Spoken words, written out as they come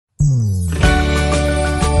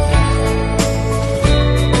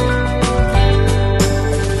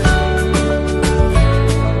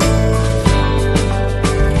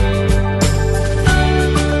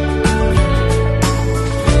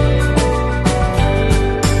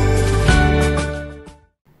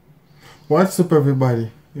What's up, everybody?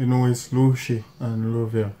 You know it's Lucy and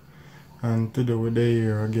Lovia, and today we're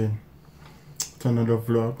here again to another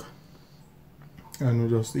vlog, and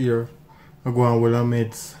we're just here. I go on with our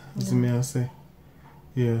mates, as me I say.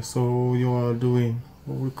 Yeah, so you are doing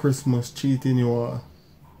what with Christmas cheating you are?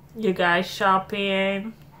 You guys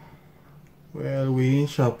shopping? Well, we ain't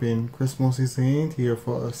shopping. Christmas ain't here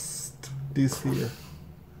for us this year.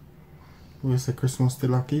 We say Christmas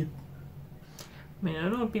still a keep. I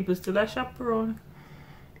don't know, people still a shop around.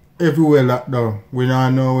 Everywhere locked down. We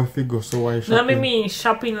don't know if we go, so why shopping? No, I mean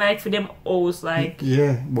shopping like for them house, like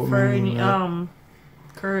yeah, but for any like,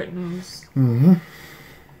 curtains. And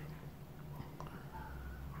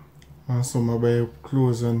some I buy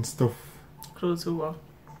clothes and stuff. Clothes for what?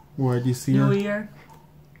 Why this year? New Year.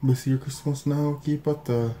 This year Christmas now keep at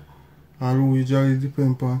and we usually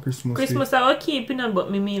depend on Christmas. Christmas I will keep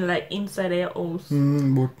but me mean like inside your house.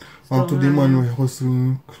 But onto the man we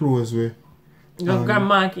hustling clothes we. Your grand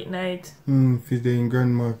market night. For the in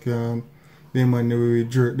grand market and the man we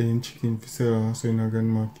jerk the chicken for sale so in a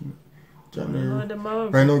grand market.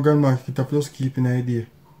 Right now grand market I just keep an idea.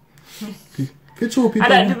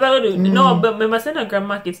 People do. No, but remember saying a grand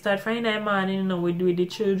market start Friday night morning, you know, we do with the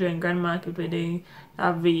children grand market where they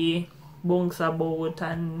have the bunks about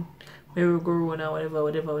and merry-go-round or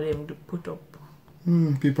whatever they put up.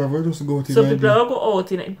 People will just go out in so people will go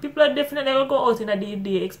out in it. People are definitely will go out in a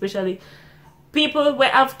day, especially people who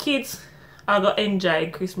have kids are going to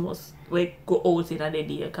enjoy Christmas. We go out in a day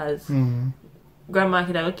because grand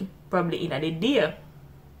market I will keep probably in a day.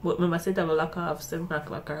 But remember say I will lock off 7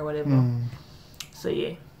 o'clock or whatever. So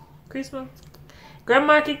yeah. Christmas. Grand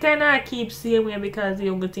market kinda keep same way because the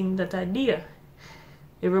only thing that are there.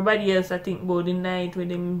 Everybody else I think about the night when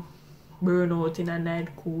them burn out in a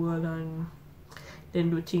night cool and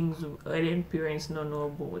then do things where their parents don't know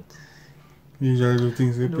about. Usually do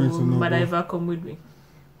things their parents don't know about. But ever come with me.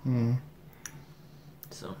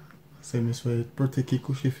 So. Same as why it protect your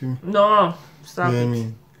cushy for me. No, stop it. I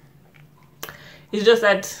mean. It's just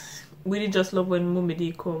that we did just love when mommy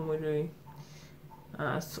did come with me.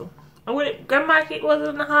 So. And with the grand market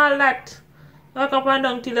wasn't all that. Walk up and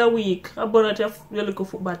down till a week. I bought out your little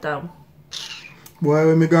football time. Boy,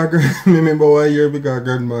 when I got remember one year we got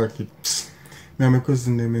grand market. Me and my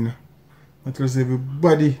cousin them, you know. I trust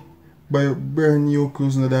everybody buy brand new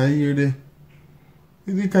clothes in that year there.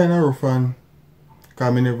 It's kind of rough and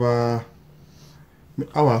because I never...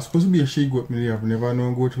 I was supposed to be a she-goat, I never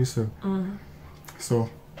know goat to sell. So,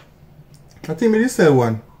 I think I did sell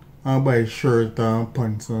one. I buy shirt and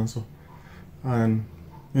pants and so. And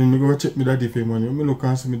when I go check my daddy for money, I look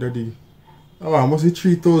and see my daddy. Oh, I must be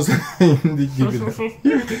 3,000 in the giving.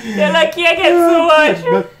 You're lucky I get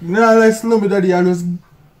so much. No, let's know my daddy always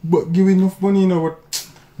give enough money, you know, but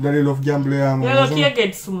daddy love gambling. You're lucky I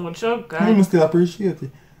get so much, okay. I still appreciate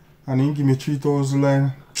it. And he give me 3,000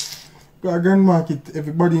 line. Got a grand market,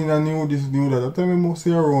 everybody in knew this, knew that. I tell me must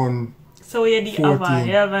say around. So you did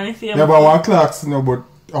have anything? Yeah, but I want clocks, you know, but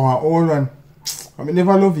I want old one. I mean,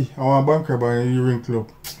 never love it. I want banker by a ring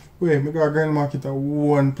club. Wait, I got a grand market at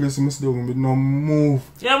one place, I sit down with no move.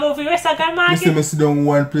 You move to the grand market? I sit down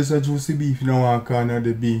one place at juicy beef, you know, one corner of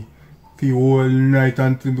the beef. For all night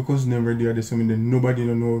until because never there, they say me then nobody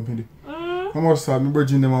don't know me. I must have my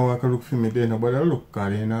virgin them walk and look for me then, but I look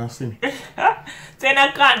at it and I see me. So you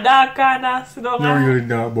don't dark corner, sit down? Not really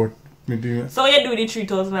dark, but me do it. So you do the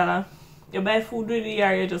 $3,000? You buy food with it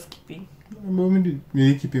or you just keep it? But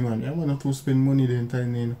me keep it, man. I want to spend money the entire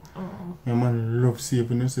time, you know. My man love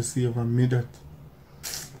saving, you say save and me that.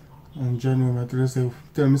 And John will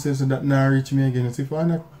tell me say so that now reach me again. I say if I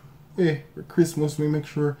not, hey, for Christmas we make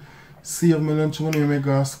sure save my lunch money when I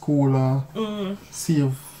go to school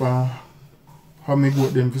save how me go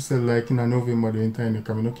them to sell like in November the entire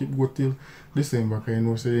time. I don't keep go till December because you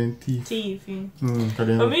know so then thief. Thief, yeah.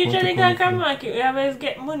 But we usually go to market, we always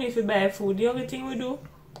get money to buy food. The only thing we do,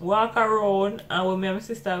 walk around, and what me and my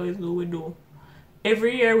sister always do, we do.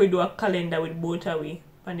 Every year we do a calendar with both of we.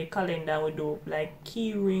 On the calendar we do like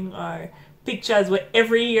key ring or pictures where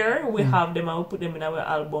every year we have them and we put them in our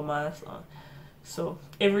album and so. So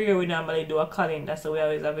every year we normally do a calendar, so we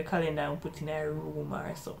always have a calendar and put in our room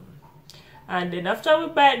or something. And then after we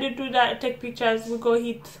buy it, do that, take pictures, we go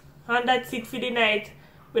hit. And that's it for the night.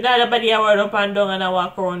 Without everybody I run up and down and I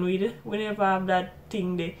walk around with it. We never have that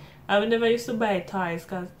thing there. I would never used to buy ties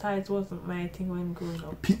because ties wasn't my thing when growing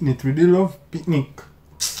up. Picnic, we do love picnic.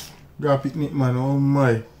 Got a picnic, man, oh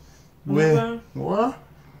my. Where? What?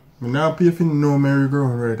 I not pay for no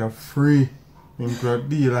merry-go-round, right? I'm free. I'm glad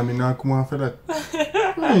deal, I not come off for that.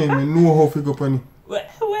 I know how to go on it.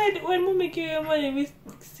 When mommy give you money, we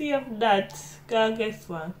save that. Cause guess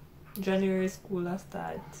what? January school I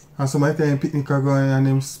start. And some of the time picnic are going and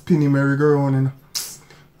them spinning merry-go-round, you know.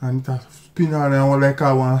 And it spin on and like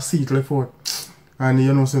I want a seat left out. And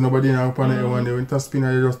you know, so nobody in up on it one day. When it spin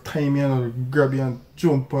on, you just time you and grab you and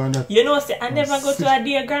jump on that. You know, see, I never go to a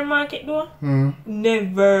day grand market though.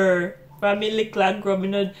 Never. From me little grub, you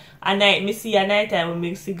know, a night, me see a night time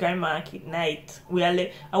we see grand market night. We are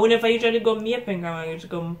like, and whenever I usually go me up in grand market,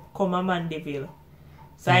 usually come a Mandeville.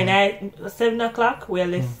 So at night, 7 o'clock, we are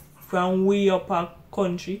left from way up a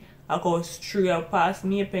country. I go straight up past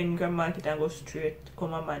me up in grand market and go straight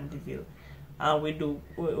come a Mandeville. And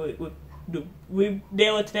we they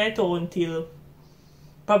out tonight until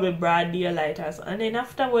probably broad daylight or so. And then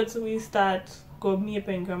afterwards we start go me up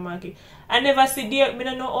in grand market. I never see there, I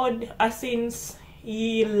don't know how since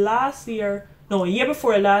last year, no, year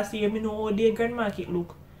before last year, I know how the grand market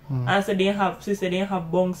look. And so they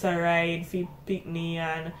have bunks a ride for picnic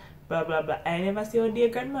and blah blah blah. I never see how the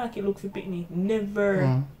grand market look for picnic.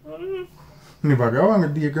 Never. Never go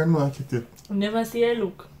on the grand market yet. Never see a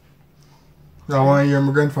look. Now one year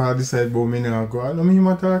my grandfather decide about me now go. I know me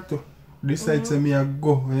him talk to. Decide say me I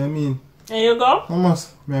go, what you mean? And you go? I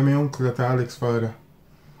must. Me and my uncle that Alex father.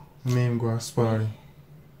 I mean him go a sparring.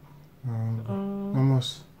 I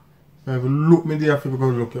must. If you look me there, I feel go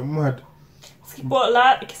look, you're mad. Skip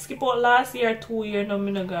out last year, 2 years, no,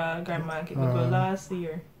 me no go grand market. We go last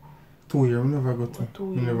year. 2 years, I never go to.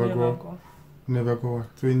 2 years, never go. Never go.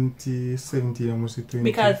 2017, I must say 20.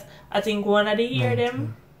 Because I think one of the year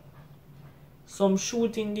them, some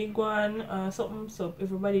shooting they go on, something, so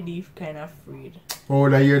everybody they kind of afraid. Oh,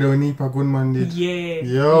 that year the Nipa gunman did? Yeah.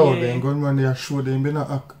 Yo, the gunman they are sure they been a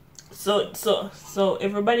act. So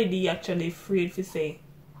everybody they actually afraid to say,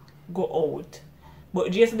 go out.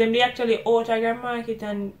 But just them they actually out at grand market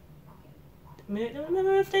and I don't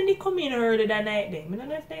know if they come in early that night then. I don't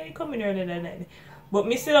know if they come in early that night. But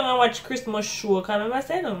me still don't watch Christmas show because remember I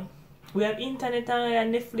said no. We have internet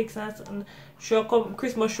and Netflix and something.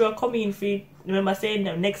 Christmas show come in for remember saying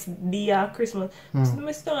the next day of Christmas. So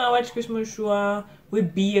I still don't watch Christmas show we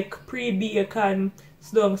bake, pre-bake and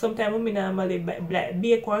so sometimes we normally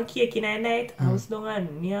bake one cake in the night and we still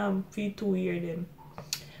and yam for 2 years then.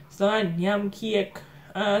 So and yam cake,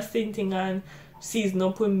 something and season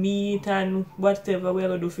up with meat and whatever we're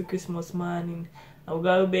gonna do for Christmas morning. And we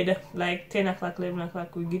go to bed like 10 o'clock, 11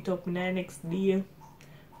 o'clock. We get up in the next day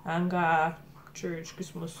and go church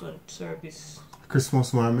Christmas service.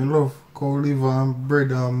 Christmas man, I love cow liver and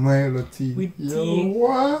bread and Milo tea. With Yo, tea.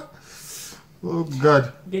 What? Oh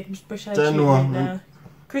God. Get special treatment now.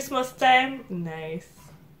 Christmas time, nice.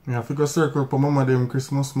 Yeah, I figure circle for mama them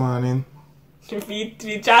Christmas morning.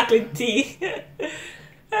 With chocolate tea.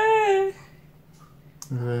 Yeah,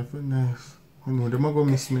 nice. You know, them are going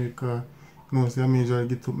to miss me because no, see, I usually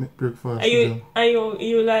get to make breakfast. Are you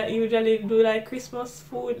like usually do like Christmas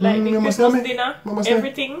food, like the Christmas dinner,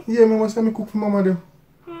 everything? Yeah, mama say me cook for mama them.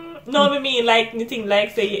 No, I mean like anything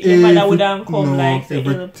like say your mother would come no, like say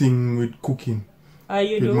everything with cooking. You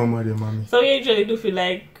with do? Mama them, mommy. So you usually do feel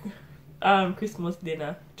like Christmas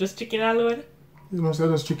dinner, just chicken alone? You know,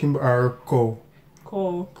 so just chicken or cow.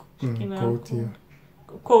 Cow. Chicken cow tail.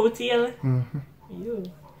 Cow tail? Ew.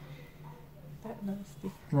 That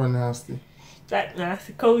nasty. What nasty? That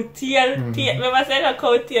nasty. Cow tail. Remember saying a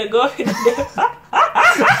cow tail go with them?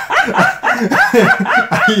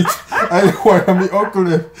 I one of my uncle.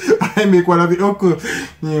 I make one of my uncle.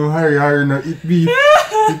 You know, Harry not eat beef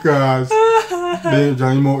because they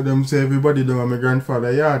join out them say everybody down at my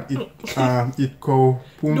grandfather yard eat cow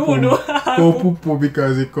pum pum. Cow pum pum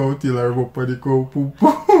because the cow tail are up for the cow pum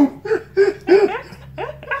pum.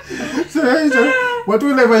 So what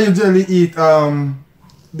will ever usually eat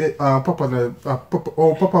Papa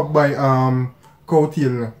buy cow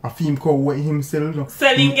tail a theme cow himself. No?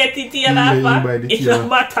 Selling get it here it don't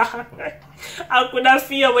matter. I could have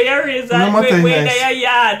feel where you raise that way in your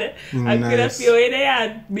yard. I could have feel in the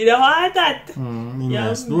yard. Me don't want that.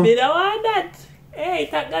 Me don't want that. Hey,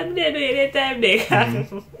 thank God they do it anytime they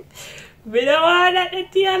me don't want that the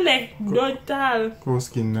tail there. Don't tell. Cow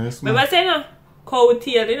skin nice man. Remember saying no? Cow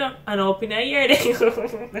tail, you know, and up in a year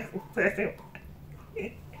there.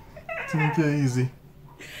 Think easy.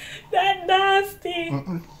 That nasty.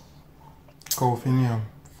 Cow fin yam,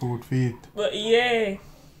 food feet. But yeah.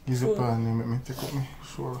 Easy pan, you make me take up me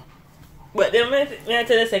shoulder. But then I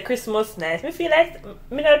tell you say Christmas nice. Me feel like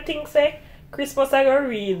me don't think say Christmas I go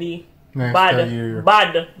really nice bad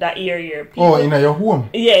that year. People, oh, in your home?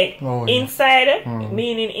 Yeah. Oh, inside,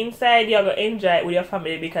 meaning inside you go enjoy it with your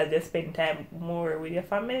family because they spend time more with your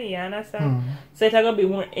family, you understand? So it's gonna be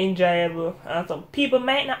more enjoyable. And some people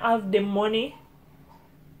might not have the money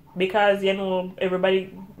because you know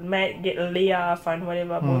everybody might get lay off and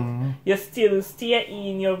whatever, but you still stay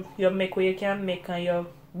in, you make what you can make and you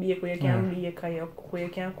bake what you can bake and you cook what you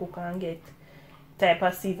can cook and get type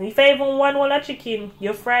of season. If I even want all a chicken,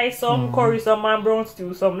 you fry some curry, some and brown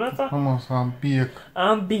stew, some not so. Almost and bake.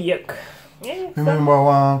 And bake. Yeah. Remember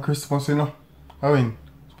one Christmas, you know? I mean,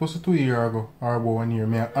 supposed to 2 years ago, or about 1 year,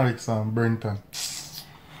 me and Alex and Brenton,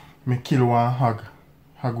 me kill one hog.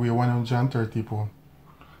 Hog weigh 130 pounds.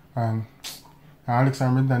 And Alex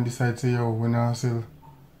and Brenton decide to say, yo, we not sell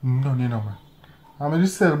none, you know, man. And I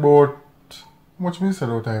just sell about, how much me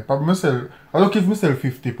sell out there? Probably I don't give me sell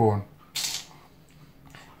 50 pounds.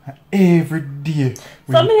 Every day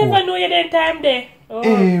we some eat never know you that time there. Oh,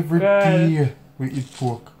 every day we eat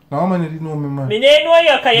pork. Now man didn't know me, man. Me didn't know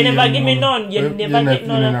you because you never give me none. You never get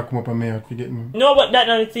none. You never come up and me out to get me. No, but that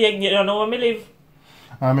not say you don't know where me live.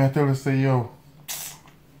 And I tell you say, yo,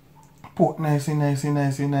 pork nice.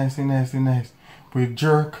 We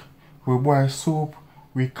jerk, we boil soup,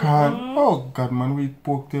 we can. Oh God, man, we eat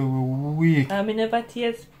pork till we weak. I never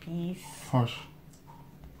taste peace. Hush.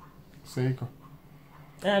 Say it.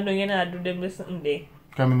 I know you not do them listen day.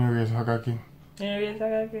 Come in and raise Haga King. You raise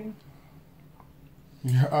Haga King?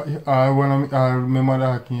 Yeah, I remember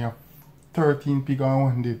that King have 13 pig on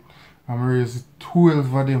one day. I'm raised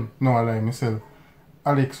 12 of them. No, I lie myself.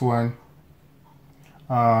 Alex one,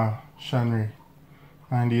 Shanry,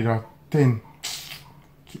 and did 10.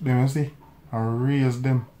 Keep them, you see. I raise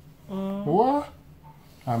them. What?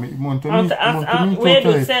 I mean, want to meet where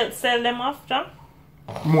do you sell them after?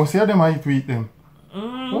 Most of them I eat with them.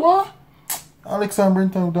 What? Alex and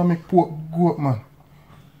Brenton would make pork go up, man.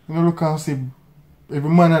 You know, look and see, every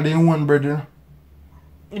man had their one bread, you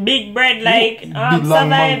know. Big bread, like, big long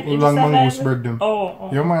mangoes bread, them. Oh.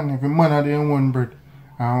 Yeah, man, every man had their one bread.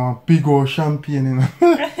 And one big old champagne, you know.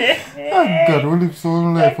 Oh, God, we live so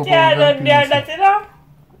life up yeah, that, you know.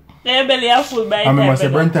 Their belly are full by time. I remember say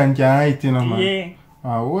Brenton can eat, you know, man. Yeah.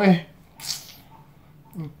 Ah, way.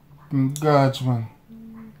 God, man.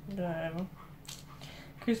 God.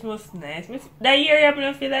 Christmas nice. That year I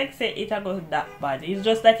don't feel like say it goes that bad. It's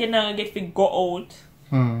just that you're not gonna get to go out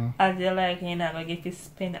as you like, you're not gonna get to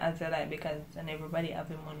spend as you like because and everybody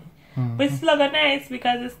having money. But it's still nice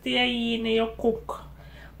because you stay in, you cook.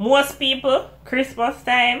 Most people, Christmas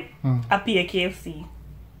time, I pay a KFC.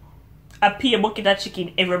 I pay a bucket of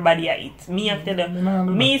chicken, everybody I eat. Me I tell you,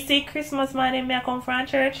 me see Christmas morning, me I come from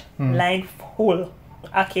church, line full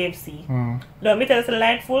at KFC. No, me tell you,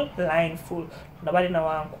 line full. Nobody know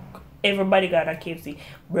want cook. Everybody got a KFC.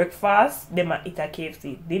 Breakfast, they might eat a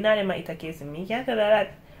KFC. Dinner, they might eat a KFC. Me can't tell you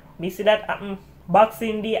that. Me see that happen.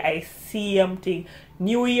 Boxing Day, I see thing.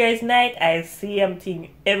 New Year's night, I see thing.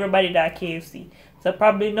 Everybody that KFC. So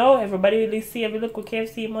probably now, everybody will see every little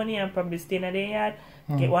KFC money and probably stay in their yard,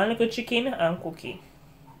 get one little chicken and cookie.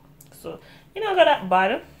 So, you know, got that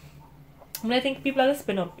bad. I think people are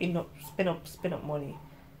spend up money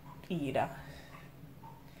to eat that.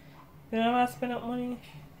 You know how to spend up money?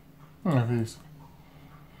 Yes.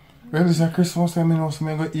 Well, this is Christmas time, so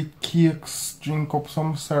I go eat cakes, drink up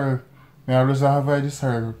some syrup. I always have the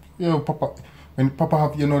syrup. Yo, Papa, when Papa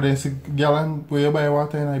have, you know, there's a gallon where you buy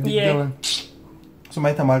water in a big gallon. So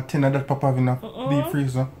my time I'll 10 of that Papa have in a deep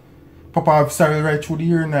freezer. Papa have cereal right through the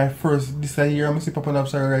year and I first this year I see Papa have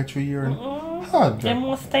cereal right through the year. Hard. You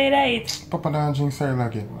must tired of it. Papa don't drink cereal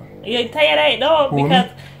again. You're tired of it though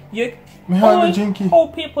because you how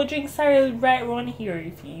people drink cereal right around here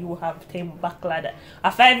if you have 10 buckle of that.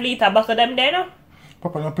 A 5 liter buckle them there no?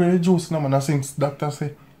 Papa don't play juice no man. Since doctor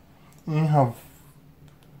say you have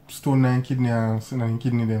stone and kidney and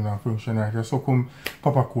kidney them not function right. So come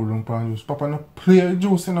Papa cool down pan juice. Papa not play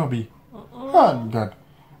juice no be. Oh God.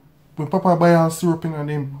 When Papa buy all syrup in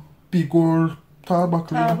them big old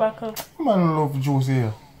tobacco. Man love juice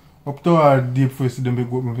here. Up to our deep face them big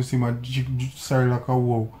up me see my cereal like a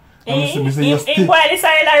wow. You boil the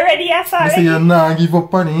cereal already, yes, I say you nah give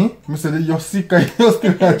up on it. I say you're sick and you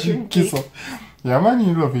still drink kiss up. Yeah man,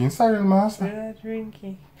 you love it. Cereal master. Yeah,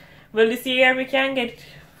 drinking. Well this year we can get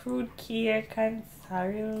fruit cake and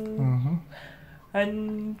cereal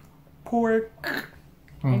and pork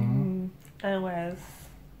and what else?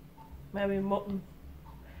 Maybe mutton.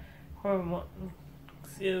 Or mutton.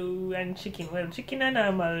 So and chicken. Well chicken and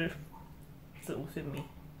normal so for me.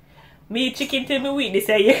 Me chicken till me weak, they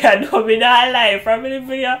say you can do me not lie. From the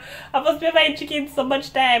video, I must be buying chicken so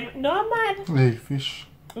much time. No man. Like fish.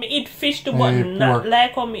 Me eat fish too, but not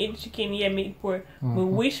like how me eat chicken, yeah, me eat pork. Me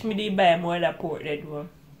wish me did buy more than pork that one.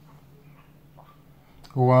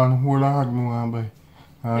 One whole hog no one buy.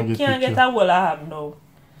 You can't get a whole hog now.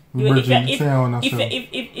 If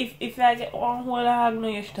I get one whole hog, no,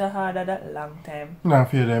 you should have had that long time. Nah,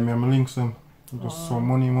 fear them, I'm links them. Just some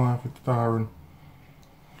money more for the run.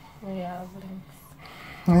 Yeah, links.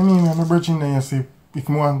 I mean, I'm a virgin there, you see. If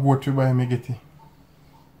I want to go to buy, I get it.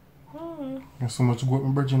 There's so much goat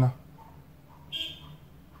in virgin now.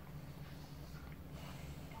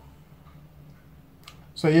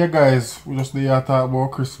 So yeah guys, we just there to talk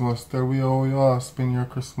about Christmas. Tell me how you all spend your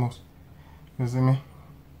Christmas. You see me?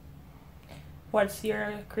 What's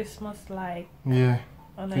your Christmas like? Yeah.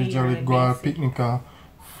 Usually go on a picnic and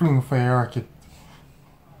fling fire rocket.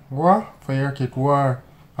 What? Fire rocket war.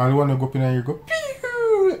 All you want to go up in there, you go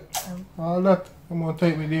pew! All that. I'm going to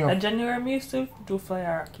take me there. In January, we used to do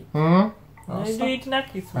fire rocket. I do it in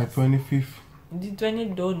Christmas. Like 25th. When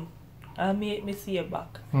it's done, I'll make me see you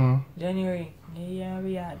back. January. Yeah,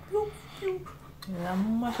 we had.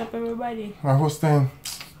 I'm mash up everybody. My first time.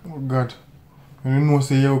 Oh God. When you know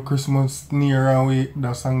say yo Christmas near and we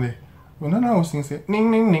that song there. When I know sing say ning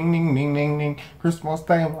ning ning ning ning ning ning Christmas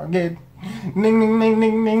time again. Ning ning ning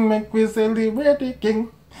ning ning make we celebrate the king.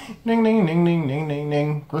 Ning ning ning ning ning ning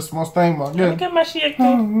ning Christmas time again. Look at my shake too.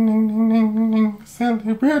 Ning ning ning ning ning ning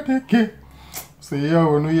celebrate the king. Say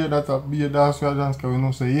yo when we hear that up be a dance we dance cause we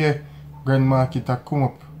know say yeah grandma kita come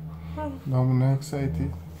up. Now I'm not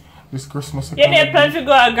excited. This Christmas. You never plan to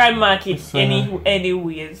go to Grand Market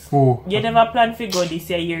anyways. Oh. You never plan to go this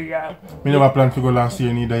year, yeah. Me never plan to go last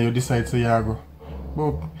year neither. You decide so you go.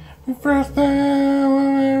 But the first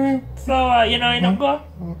time. So you know you don't go?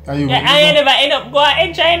 Are you? Yeah, I never end up go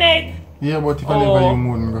enjoy night. Yeah, but if I never you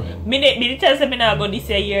wouldn't go. Me tell me not go this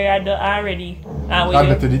year already. I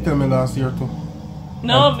bet you tell me last year too.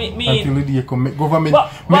 No, until the day come.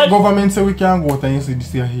 Government say we can't go out and you see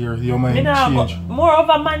this year here. Your mind change. More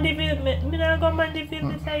over Mandeville. Me not go Mandeville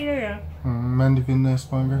this year. Mandeville nice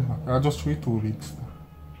one grandma. I just wait 2 weeks.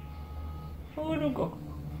 Who would you go?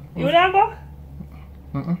 You would go?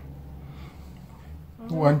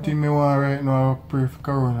 One thing me want right now, I pray for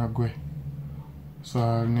Corona go.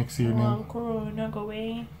 So next year then. Corona go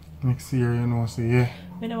away. Next year you know say yeah.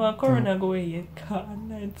 Me don't want Corona go away yet. Can't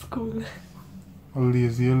night school. A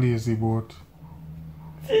lazy boat.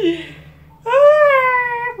 Me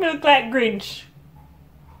look like Grinch.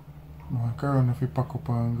 No, Corona if you pack up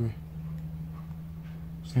and go.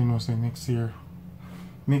 So you know say next year.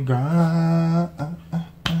 Me gone.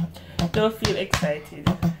 Don't feel excited.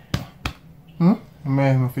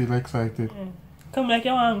 Man, I feel excited. Come like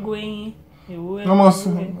you want to go in. No must.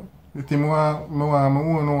 The thing I want my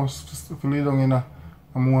own house to lay down in. I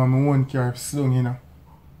want my own car to sit down in.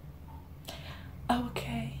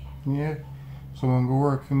 Okay. Yeah. So I'm going to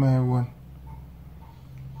work for my one.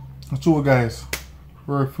 So guys,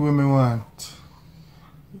 work for me want.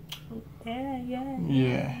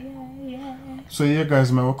 Yeah. So yeah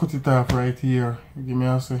guys, I will cut it off right here. Give me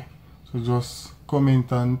a say. So just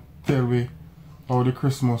comment and tell me how the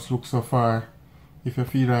Christmas looks so far. If you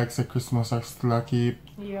feel like say Christmas I still a keep.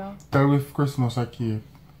 Yeah. Tell me if Christmas I keep.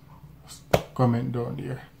 Comment down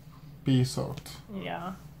there. Peace out.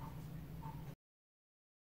 Yeah.